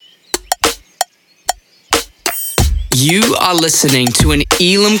You are listening to an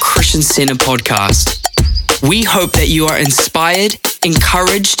Elim Christian Center podcast. We hope that you are inspired,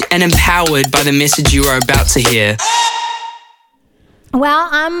 encouraged, and empowered by the message you are about to hear. Well,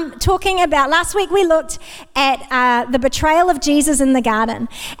 I'm talking about, last week we looked at the betrayal of Jesus in the garden.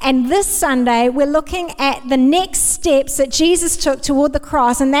 And this Sunday, we're looking at the next steps that Jesus took toward the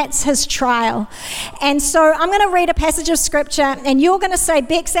cross, and that's his trial. And so I'm going to read a passage of scripture, and you're going to say,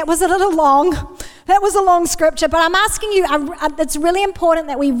 Bex, that was a little long. That was a long scripture, but I'm asking you, it's really important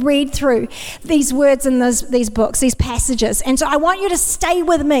that we read through these words in these books, these passages. And so I want you to stay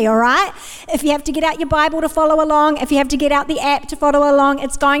with me, all right? If you have to get out your Bible to follow along, if you have to get out the app to follow along,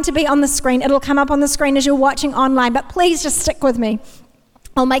 it's going to be on the screen. It'll come up on the screen as you're watching online, but please just stick with me.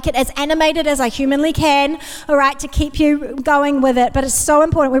 I'll make it as animated as I humanly can, all right, to keep you going with it. But it's so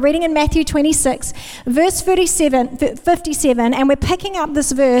important. We're reading in Matthew 26, verse 57, and we're picking up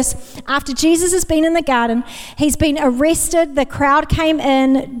this verse after Jesus has been in the garden. He's been arrested. The crowd came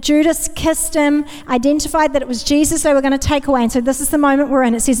in. Judas kissed him, identified that it was Jesus they were going to take away. And so this is the moment we're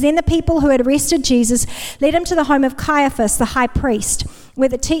in. It says, then the people who had arrested Jesus led him to the home of Caiaphas, the high priest, where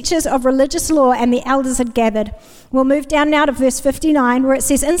the teachers of religious law and the elders had gathered. We'll move down now to verse 59, where it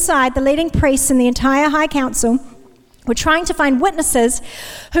says, inside, the leading priests and the entire high council were trying to find witnesses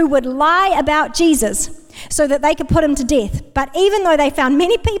who would lie about Jesus so that they could put him to death. But even though they found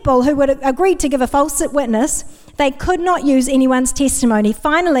many people who would agree to give a false witness, they could not use anyone's testimony.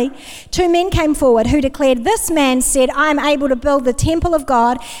 Finally, two men came forward who declared, this man said, I am able to build the temple of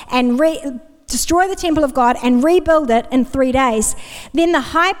God and destroy the temple of God and rebuild it in 3 days. Then the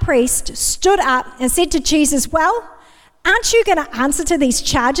high priest stood up and said to Jesus, well, aren't you going to answer to these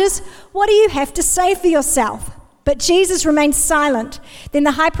charges? What do you have to say for yourself? But Jesus remained silent. Then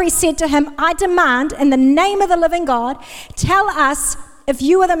the high priest said to him, I demand in the name of the living God, tell us if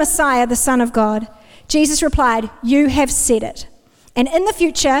you are the Messiah, the Son of God. Jesus replied, you have said it. And in the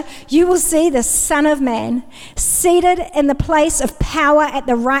future, you will see the Son of Man seated in the place of power at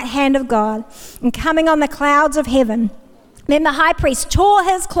the right hand of God and coming on the clouds of heaven. Then the high priest tore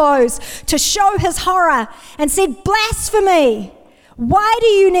his clothes to show his horror and said, blasphemy! Why do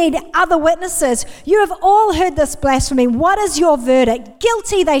you need other witnesses? You have all heard this blasphemy. What is your verdict?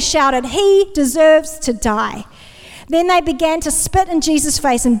 Guilty, they shouted. He deserves to die. Then they began to spit in Jesus'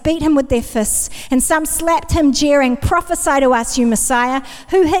 face and beat him with their fists. And some slapped him, jeering, prophesy to us, you Messiah.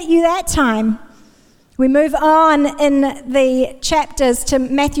 Who hit you that time? We move on in the chapters to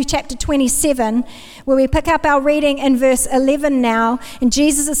Matthew chapter 27, where we pick up our reading in verse 11 now. And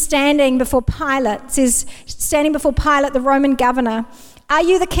Jesus is standing before Pilate. It says, standing before Pilate, the Roman governor. Are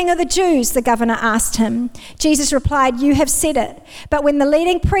you the king of the Jews? The governor asked him. Jesus replied, you have said it. But when the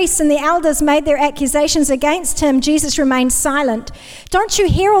leading priests and the elders made their accusations against him, Jesus remained silent. Don't you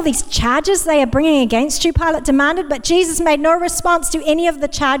hear all these charges they are bringing against you? Pilate demanded, but Jesus made no response to any of the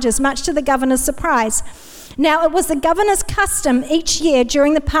charges, much to the governor's surprise. Now, it was the governor's custom each year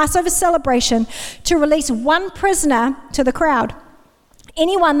during the Passover celebration to release one prisoner to the crowd,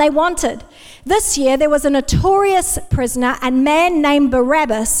 anyone they wanted. This year, there was a notorious prisoner, a man named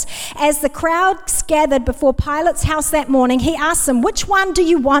Barabbas. As the crowds gathered before Pilate's house that morning, he asked them, which one do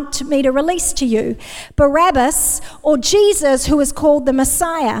you want me to release to you, Barabbas or Jesus, who is called the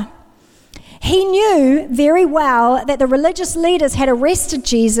Messiah? He knew very well that the religious leaders had arrested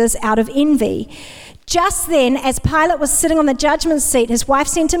Jesus out of envy. Just then, as Pilate was sitting on the judgment seat, his wife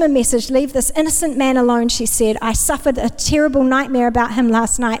sent him a message, leave this innocent man alone, she said. I suffered a terrible nightmare about him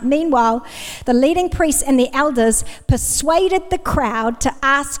last night. Meanwhile, the leading priests and the elders persuaded the crowd to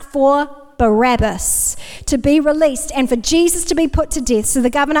ask for Barabbas to be released and for Jesus to be put to death. So the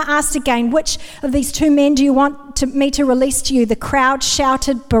governor asked again, which of these two men do you want me to release to you? The crowd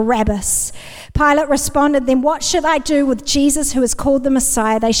shouted, Barabbas. Pilate responded, then what should I do with Jesus who is called the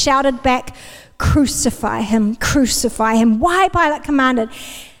Messiah? They shouted back, crucify him, crucify him. Why? Pilate commanded.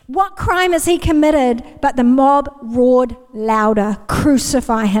 What crime has he committed? But the mob roared louder,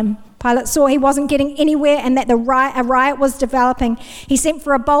 crucify him. Pilate saw he wasn't getting anywhere and that a riot was developing. He sent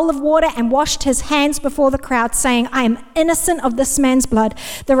for a bowl of water and washed his hands before the crowd, saying, I am innocent of this man's blood.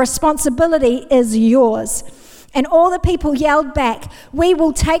 The responsibility is yours. And all the people yelled back, we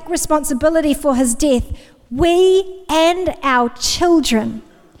will take responsibility for his death, we and our children.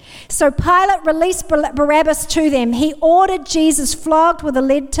 So Pilate released Barabbas to them. He ordered Jesus flogged with a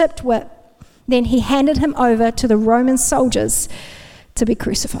lead-tipped whip. Then he handed him over to the Roman soldiers to be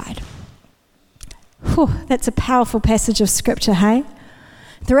crucified. Whew, that's a powerful passage of scripture, hey?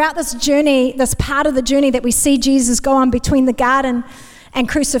 Throughout this journey, this part of the journey that we see Jesus go on between the garden and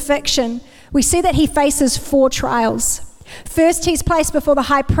crucifixion, we see that he faces 4 trials. First, he's placed before the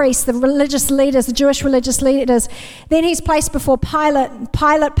high priest, the religious leaders, the Jewish religious leaders. Then he's placed before Pilate.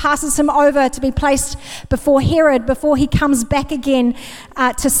 Pilate passes him over to be placed before Herod before he comes back again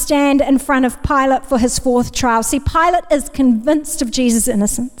to stand in front of Pilate for his fourth trial. See, Pilate is convinced of Jesus'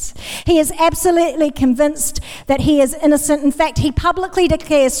 innocence. He is absolutely convinced that he is innocent. In fact, he publicly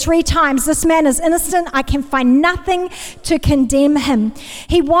declares 3 times, this man is innocent. I can find nothing to condemn him.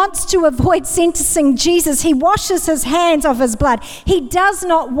 He wants to avoid sentencing Jesus. He washes his hands of his blood. He does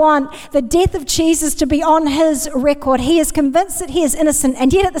not want the death of Jesus to be on his record. He is convinced that he is innocent,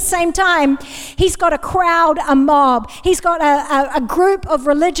 and yet at the same time, he's got a crowd, a mob. He's got a group of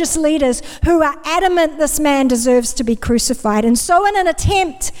religious leaders who are adamant this man deserves to be crucified. And so in an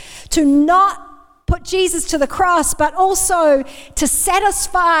attempt to not put Jesus to the cross, but also to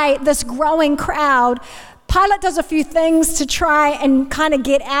satisfy this growing crowd, Pilate does a few things to try and kind of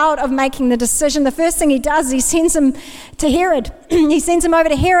get out of making the decision. The first thing he does, he sends him to Herod. He sends him over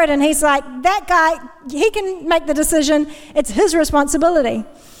to Herod, and he's like, that guy, he can make the decision. It's his responsibility.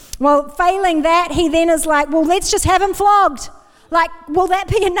 Well, failing that, he then is like, well, let's just have him flogged. Like, will that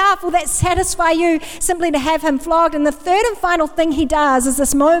be enough? Will that satisfy you simply to have him flogged? And the third and final thing he does is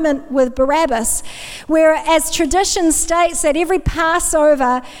this moment with Barabbas, where as tradition states that every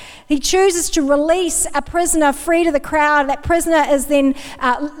Passover, he chooses to release a prisoner free to the crowd. That prisoner is then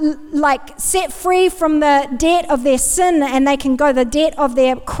set free from the debt of their sin, and they can go, the debt of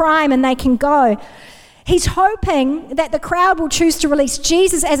their crime, and they can go. He's hoping that the crowd will choose to release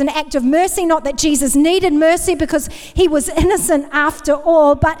Jesus as an act of mercy, not that Jesus needed mercy because he was innocent after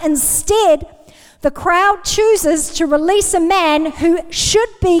all, but instead the crowd chooses to release a man who should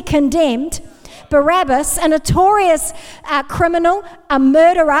be condemned, Barabbas, a notorious criminal, a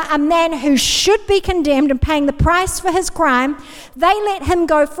murderer, a man who should be condemned and paying the price for his crime. They let him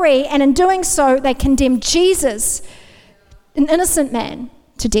go free, and in doing so, they condemn Jesus, an innocent man,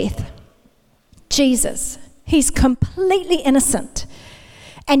 to death. Jesus, he's completely innocent,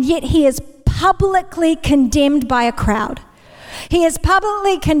 and yet he is publicly condemned by a crowd. He is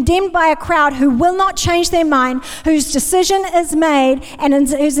publicly condemned by a crowd who will not change their mind, whose decision is made, and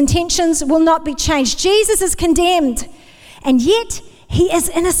whose intentions will not be changed. Jesus is condemned, and yet he is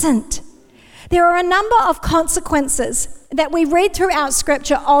innocent. There are a number of consequences that we read throughout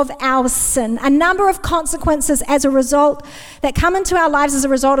Scripture of our sin, a number of consequences as a result that come into our lives as a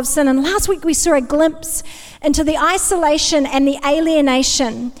result of sin. And last week we saw a glimpse into the isolation and the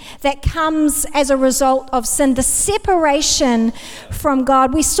alienation that comes as a result of sin, the separation from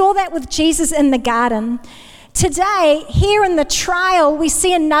God. We saw that with Jesus in the garden. Today, here in the trial, we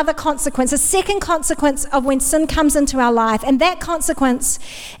see another consequence, a second consequence of when sin comes into our life, and that consequence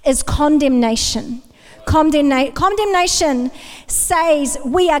is condemnation. Condemnation says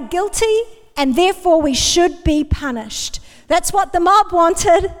we are guilty and therefore we should be punished. That's what the mob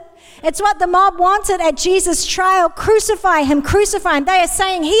wanted. It's what the mob wanted at Jesus' trial. Crucify him, crucify him. They are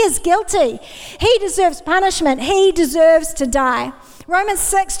saying he is guilty. He deserves punishment. He deserves to die. Romans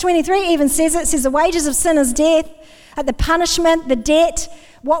 6:23 even says it. It says the wages of sin is death. The punishment, the debt,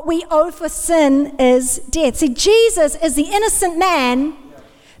 what we owe for sin is death. See, Jesus is the innocent man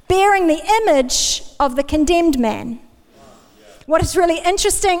bearing the image of the condemned man. What is really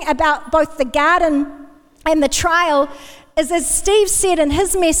interesting about both the garden and the trial is, as Steve said in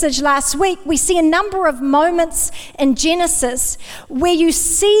his message last week, we see a number of moments in Genesis where you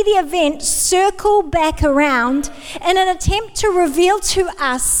see the event circle back around in an attempt to reveal to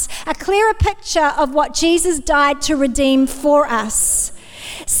us a clearer picture of what Jesus died to redeem for us.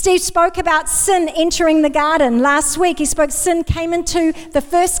 Steve spoke about sin entering the garden. Last week he spoke sin came into the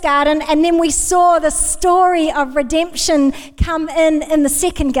first garden, and then we saw the story of redemption come in the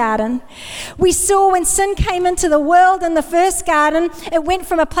second garden. We saw when sin came into the world in the first garden, it went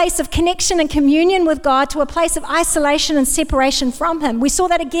from a place of connection and communion with God to a place of isolation and separation from him. We saw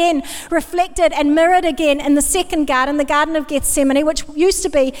that again reflected and mirrored again in the second garden, the Garden of Gethsemane, which used to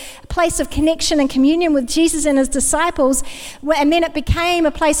be a place of connection and communion with Jesus and his disciples, and then it became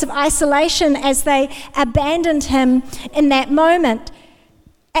a place of isolation as they abandoned him in that moment.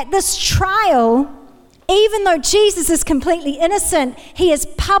 At this trial, even though Jesus is completely innocent, he is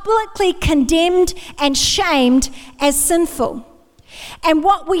publicly condemned and shamed as sinful. And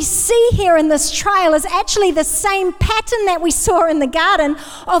what we see here in this trial is actually the same pattern that we saw in the garden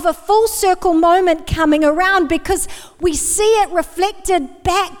of a full circle moment coming around, because we see it reflected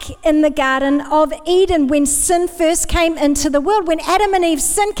back in the Garden of Eden when sin first came into the world. When Adam and Eve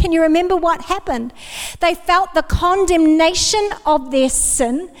sinned, can you remember what happened? They felt the condemnation of their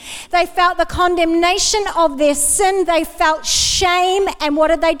sin. They felt the condemnation of their sin. They felt shame. And what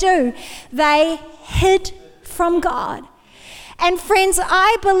did they do? They hid from God. And friends,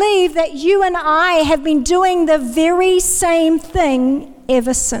 I believe that you and I have been doing the very same thing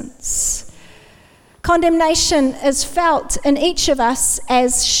ever since. Condemnation is felt in each of us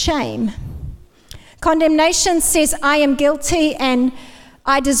as shame. Condemnation says, I am guilty and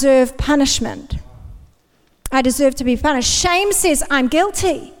I deserve punishment. I deserve to be punished. Shame says, I'm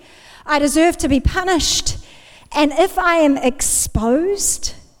guilty. I deserve to be punished. And if I am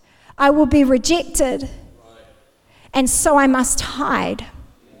exposed, I will be rejected. And so I must hide.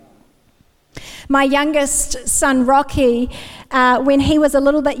 My youngest son, Rocky, when he was a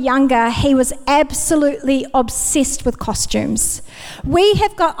little bit younger, he was absolutely obsessed with costumes. We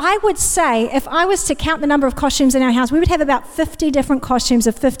have got, I would say, if I was to count the number of costumes in our house, we would have about 50 different costumes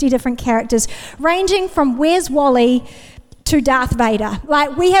of 50 different characters, ranging from Where's Wally to Darth Vader.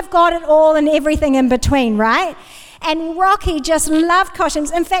 Like, we have got it all and everything in between, right? And Rocky just loved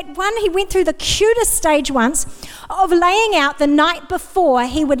costumes. In fact, he went through the cutest stage once of laying out the night before.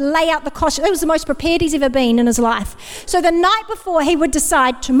 He would lay out the costume. It was the most prepared he's ever been in his life. So the night before, he would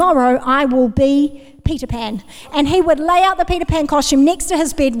decide, tomorrow I will be Peter Pan. And he would lay out the Peter Pan costume next to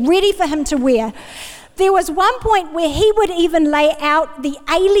his bed, ready for him to wear. There was one point where he would even lay out the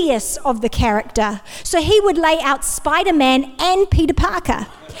alias of the character. So he would lay out Spider-Man and Peter Parker.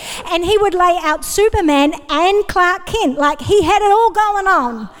 And he would lay out Superman and Clark Kent. Like, he had it all going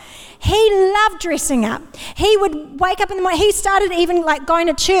on. He loved dressing up. He would wake up in the morning. He started even like going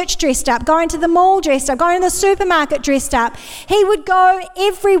to church dressed up, going to the mall dressed up, going to the supermarket dressed up. He would go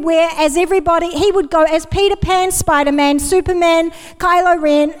everywhere as everybody. He would go as Peter Pan, Spider-Man, Superman, Kylo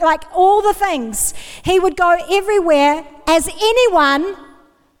Ren, like all the things. He would go everywhere as anyone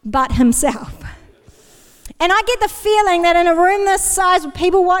but himself. And I get the feeling that in a room this size with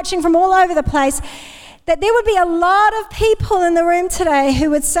people watching from all over the place, that there would be a lot of people in the room today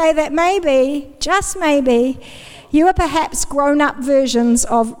who would say that maybe, just maybe, you are perhaps grown-up versions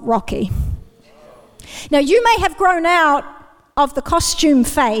of Rocky. Now, you may have grown out of the costume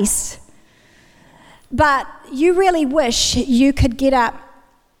phase, but you really wish you could get up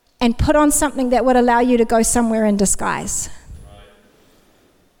and put on something that would allow you to go somewhere in disguise.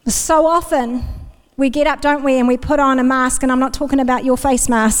 So often, we get up, don't we, and we put on a mask, and I'm not talking about your face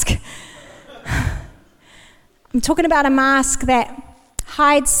mask. I'm talking about a mask that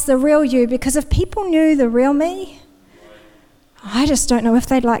hides the real you, because if people knew the real me, I just don't know if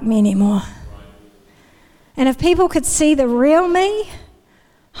they'd like me anymore. And if people could see the real me,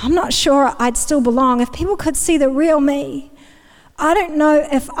 I'm not sure I'd still belong. If people could see the real me, I don't know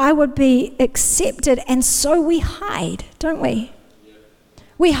if I would be accepted. And so we hide, don't we?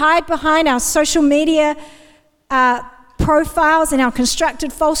 We hide behind our social media profiles and our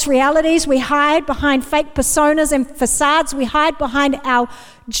constructed false realities. We hide behind fake personas and facades. We hide behind our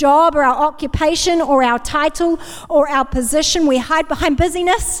job or our occupation or our title or our position. We hide behind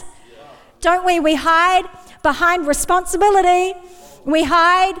busyness, don't we? We hide behind responsibility. We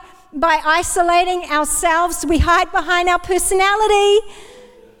hide by isolating ourselves. We hide behind our personality,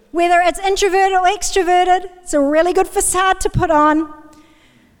 whether it's introverted or extroverted. It's a really good facade to put on.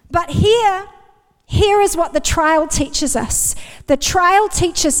 But here is what the trial teaches us. The trial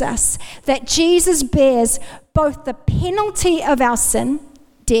teaches us that Jesus bears both the penalty of our sin,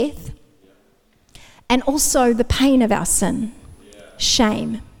 death, and also the pain of our sin,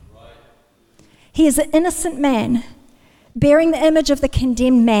 shame. He is an innocent man bearing the image of the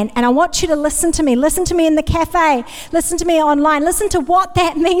condemned man. And I want you to listen to me. Listen to me in the cafe. Listen to me online. Listen to what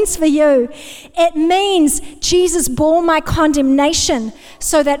that means for you. It means Jesus bore my condemnation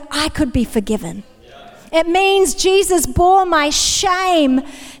so that I could be forgiven. It means Jesus bore my shame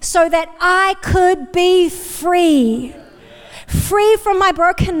so that I could be free. Free from my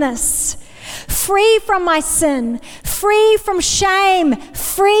brokenness. Free from my sin. Free from shame.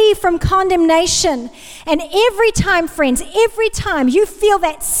 Free from condemnation. And every time, friends, every time you feel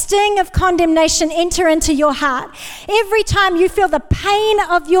that sting of condemnation enter into your heart, every time you feel the pain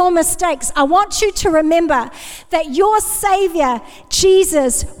of your mistakes, I want you to remember that your Savior,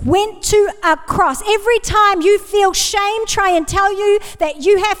 Jesus, went to a cross. Every time you feel shame try and tell you that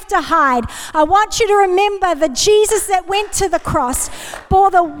you have to hide, I want you to remember the Jesus that went to the cross bore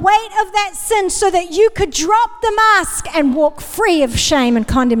the weight of that sin so that you could drop the mask and walk free of shame and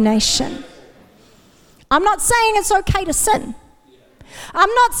condemnation. I'm not saying it's okay to sin. I'm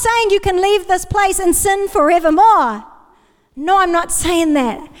not saying you can leave this place and sin forevermore. No, I'm not saying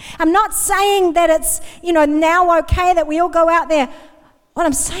that. I'm not saying that it's, now okay that we all go out there. What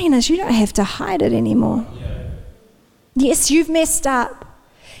I'm saying is you don't have to hide it anymore. Yes, you've messed up.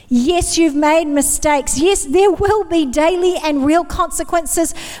 Yes, you've made mistakes. Yes, there will be daily and real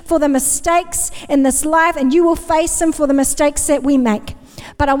consequences for the mistakes in this life, and you will face them for the mistakes that we make.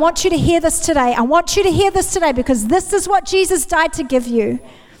 But I want you to hear this today. I want you to hear this today because this is what Jesus died to give you.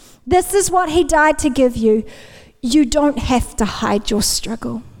 This is what he died to give you. You don't have to hide your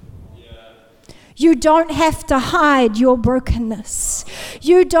struggle. You don't have to hide your brokenness.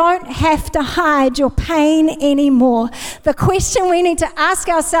 You don't have to hide your pain anymore. The question we need to ask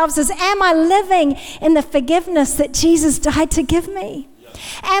ourselves is, am I living in the forgiveness that Jesus died to give me?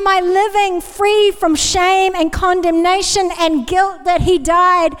 Am I living free from shame and condemnation and guilt that he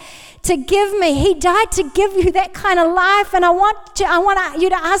died to give me? He died to give you that kind of life, and I want you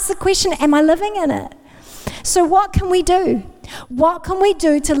to ask the question, am I living in it? So what can we do? What can we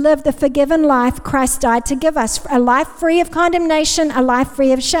do to live the forgiven life Christ died to give us? A life free of condemnation, a life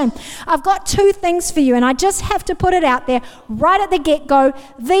free of shame. I've got two things for you, and I just have to put it out there right at the get-go.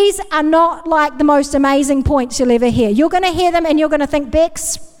 These are not like the most amazing points you'll ever hear. You're going to hear them and you're going to think,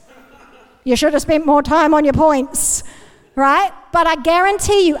 Bex, you should have spent more time on your points, right? But I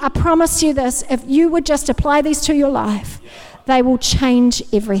guarantee you, I promise you this, if you would just apply these to your life, they will change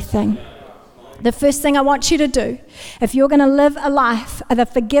everything. The first thing I want you to do, if you're going to live a life, the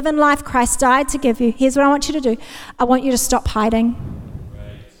forgiven life Christ died to give you, here's what I want you to do. I want you to stop hiding.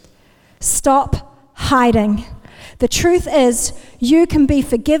 Stop hiding. The truth is, you can be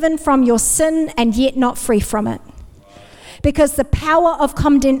forgiven from your sin and yet not free from it. Because the power of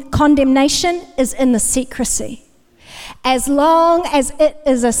condemnation is in the secrecy. As long as it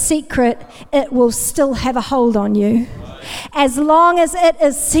is a secret, it will still have a hold on you. As long as it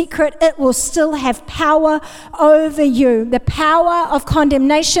is secret, it will still have power over you. The power of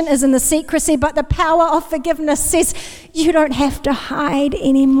condemnation is in the secrecy, but the power of forgiveness says you don't have to hide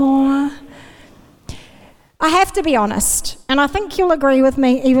anymore. I have to be honest, and I think you'll agree with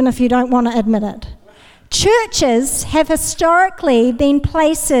me even if you don't want to admit it. Churches have historically been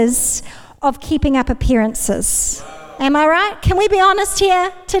places of keeping up appearances. Am I right? Can we be honest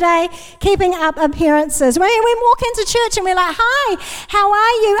here today? Keeping up appearances. When we walk into church and we're like, hi, how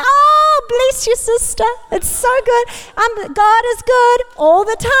are you? Oh, bless you, sister. It's so good. God is good all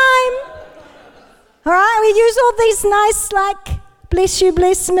the time. All right, we use all these nice, like, bless you,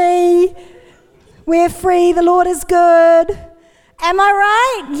 bless me. We're free, the Lord is good. Am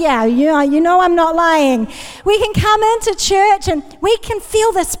I right? Yeah, you know I'm not lying. We can come into church and we can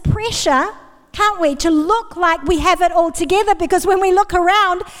feel this pressure, can't we, to look like we have it all together, because when we look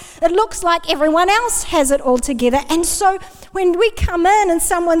around, it looks like everyone else has it all together. And so when we come in and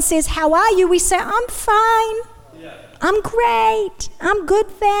someone says, how are you? We say, I'm fine. Yeah. I'm great. I'm good,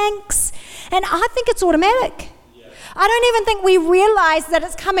 thanks. And I think it's automatic. Yeah. I don't even think we realize that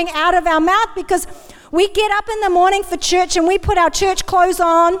it's coming out of our mouth, because we get up in the morning for church and we put our church clothes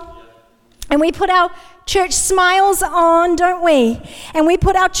on and we put our church smiles on, don't we? And we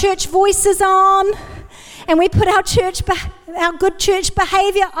put our church voices on, and we put our good church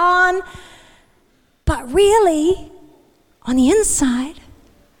behavior on. But really, on the inside,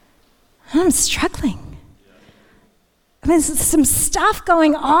 I'm struggling. I mean, there's some stuff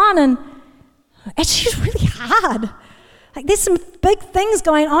going on, and it's just really hard. Like, there's some big things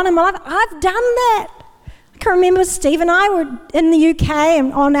going on in my life. I've done that. I can remember Steve and I were in the UK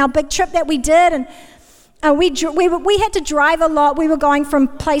and on our big trip that we did, and we had to drive a lot. We were going from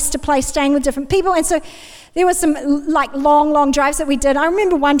place to place, staying with different people, and so there were some like long drives that we did. I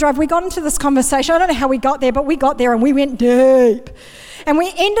remember one drive, we got into this conversation. I don't know how we got there, but we got there and we went deep. And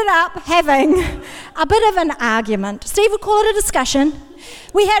we ended up having a bit of an argument. Steve would call it a discussion.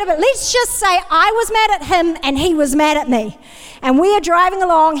 We had a bit, let's just say I was mad at him and he was mad at me. And we are driving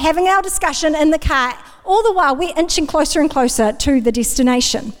along, having our discussion in the car. All the while, we're inching closer and closer to the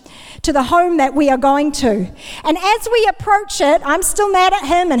destination, to the home that we are going to. And as we approach it, I'm still mad at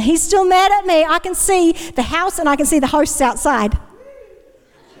him and he's still mad at me. I can see the house and I can see the hosts outside.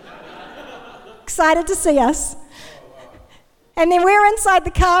 Excited to see us. And then we're inside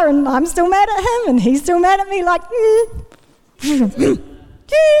the car and I'm still mad at him and he's still mad at me, like,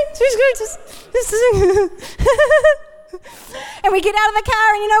 And we get out of the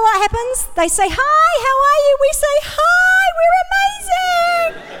car and you know what happens? They say, hi, how are you? We say, hi, we're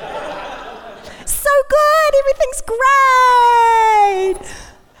amazing. So good, everything's great.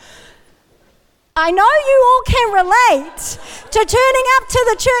 I know you all can relate to turning up to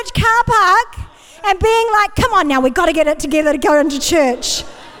the church car park and being like, come on now, we've got to get it together to go into church.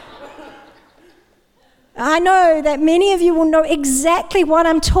 I know that many of you will know exactly what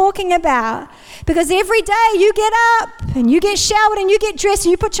I'm talking about, because every day you get up and you get showered and you get dressed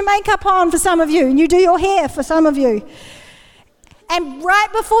and you put your makeup on for some of you and you do your hair for some of you. And right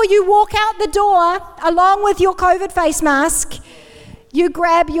before you walk out the door, along with your COVID face mask, you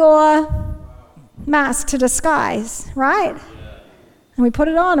grab your mask to disguise, right? And we put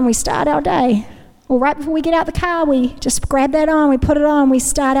it on and we start our day. Or right before we get out the car, we just grab that on, we put it on, we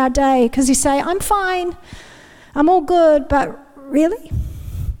start our day. Because you say, I'm fine, I'm all good, but really?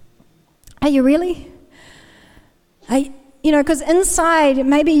 Are you really? Because inside,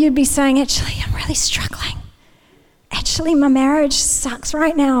 maybe you'd be saying, actually, I'm really struggling. Actually, my marriage sucks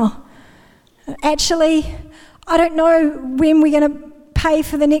right now. Actually, I don't know when we're going to pay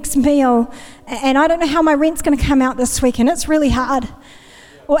for the next meal, and I don't know how my rent's going to come out this week, and it's really hard.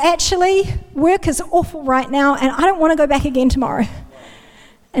 Or actually, work is awful right now, and I don't want to go back again tomorrow.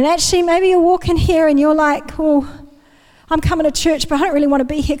 And actually, maybe you walk in here and you're like, well, I'm coming to church, but I don't really want to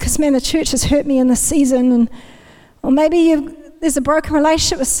be here because, man, the church has hurt me in this season. Or maybe there's a broken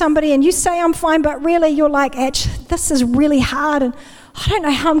relationship with somebody and you say I'm fine, but really you're like, actually, this is really hard, and I don't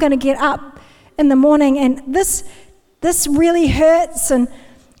know how I'm going to get up in the morning, and this really hurts. And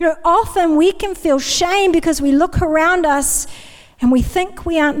often we can feel shame because we look around us and we think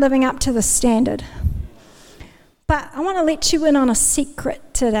we aren't living up to the standard. But I want to let you in on a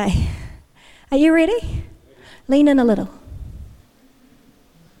secret today. Are you ready? Lean in a little.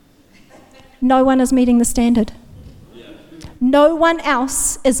 No one is meeting the standard. No one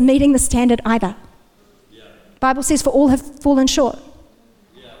else is meeting the standard either. Bible says, for all have fallen short.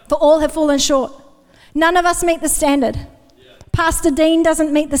 For all have fallen short. None of us meet the standard. Pastor Dean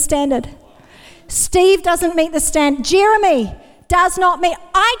doesn't meet the standard. Steve doesn't meet the standard. Jeremy does not meet.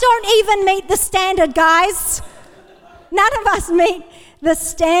 I don't even meet the standard, guys. None of us meet the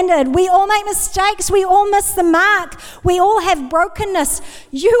standard. We all make mistakes. We all miss the mark. We all have brokenness.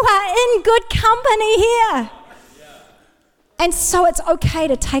 You are in good company here. And so it's okay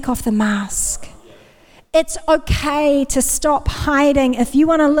to take off the mask. It's okay to stop hiding. If you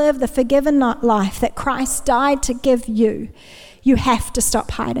want to live the forgiven life that Christ died to give you, you have to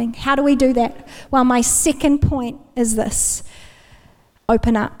stop hiding. How do we do that? Well, my second point is this.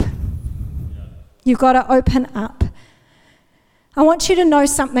 Open up. You've got to open up. I want you to know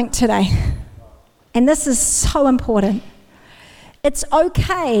something today, and this is so important. It's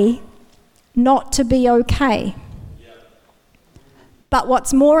okay not to be okay. But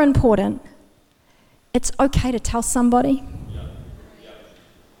what's more important, it's okay to tell somebody.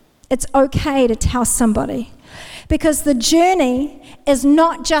 It's okay to tell somebody. Because the journey is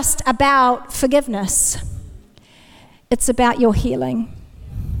not just about forgiveness. It's about your healing.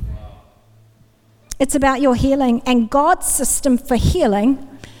 It's about your healing. And God's system for healing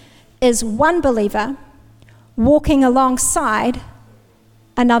is one believer walking alongside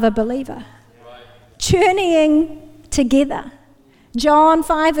another believer. Journeying together. John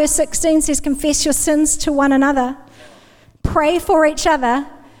 5 verse 16 says, confess your sins to one another. Pray for each other.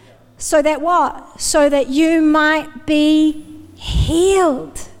 So that what? So that you might be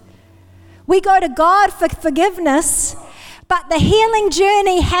healed. We go to God for forgiveness, but the healing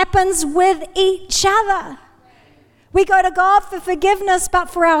journey happens with each other. We go to God for forgiveness, but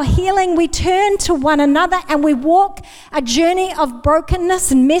for our healing, we turn to one another and we walk a journey of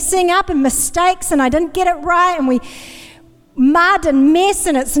brokenness and messing up and mistakes, and I didn't get it right, and we mud and mess,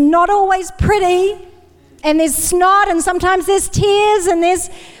 and it's not always pretty, and there's snot, and sometimes there's tears, and there's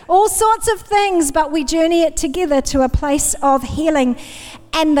all sorts of things, but we journey it together to a place of healing.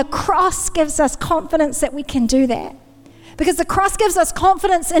 And the cross gives us confidence that we can do that, because the cross gives us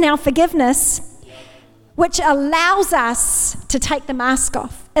confidence in our forgiveness, which allows us to take the mask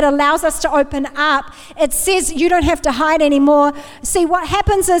off. It allows us to open up. It says you don't have to hide anymore. See, what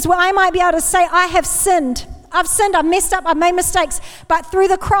happens is, well, I might be able to say, I have sinned, I've messed up, I've made mistakes, but through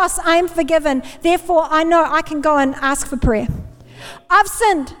the cross, I am forgiven. Therefore, I know I can go and ask for prayer. I've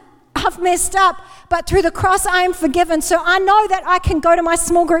sinned, I've messed up, but through the cross, I am forgiven. So I know that I can go to my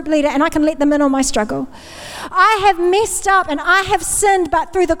small group leader and I can let them in on my struggle. I have messed up and I have sinned,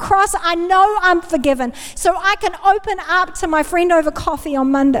 but through the cross, I know I'm forgiven. So I can open up to my friend over coffee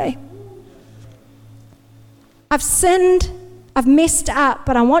on Monday. I've sinned, I've messed up,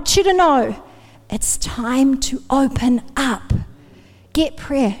 but I want you to know, it's time to open up. Get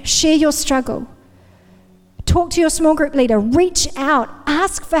prayer. Share your struggle. Talk to your small group leader. Reach out.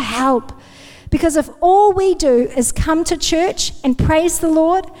 Ask for help. Because if all we do is come to church and praise the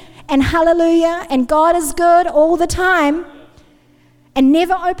Lord and hallelujah and God is good all the time and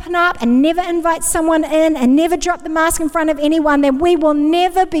never open up and never invite someone in and never drop the mask in front of anyone, then we will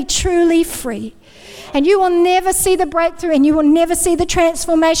never be truly free. And you will never see the breakthrough, and you will never see the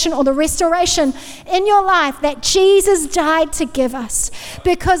transformation or the restoration in your life that Jesus died to give us.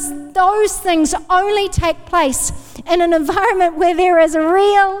 Because those things only take place in an environment where there is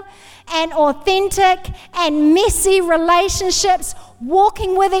real and authentic and messy relationships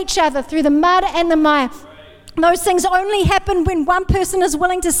walking with each other through the mud and the mire. Those things only happen when one person is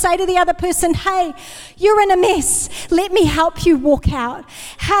willing to say to the other person, hey, you're in a mess. Let me help you walk out.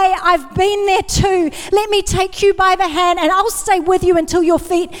 Hey, I've been there too. Let me take you by the hand and I'll stay with you until your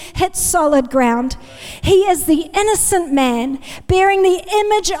feet hit solid ground. He is the innocent man bearing the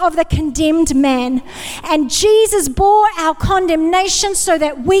image of the condemned man. And Jesus bore our condemnation so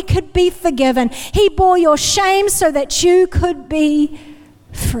that we could be forgiven. He bore your shame so that you could be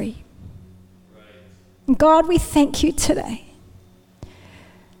free. God, we thank you today.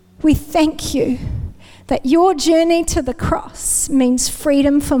 We thank you that your journey to the cross means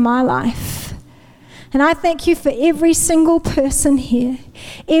freedom for my life. And I thank you for every single person here,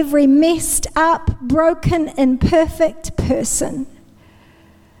 every messed up, broken, imperfect person.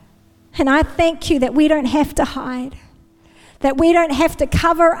 And I thank you that we don't have to hide, that we don't have to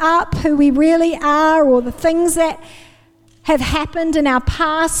cover up who we really are or the things that have happened in our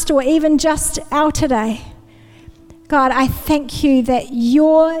past or even just our today. God, I thank you that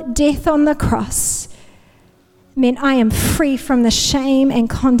your death on the cross meant I am free from the shame and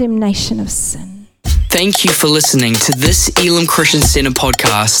condemnation of sin. Thank you for listening to this Elim Christian Center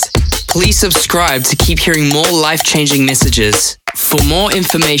podcast. Please subscribe to keep hearing more life-changing messages. For more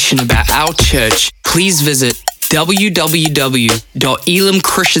information about our church, please visit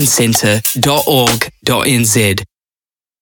www.elimchristiancenter.org.nz.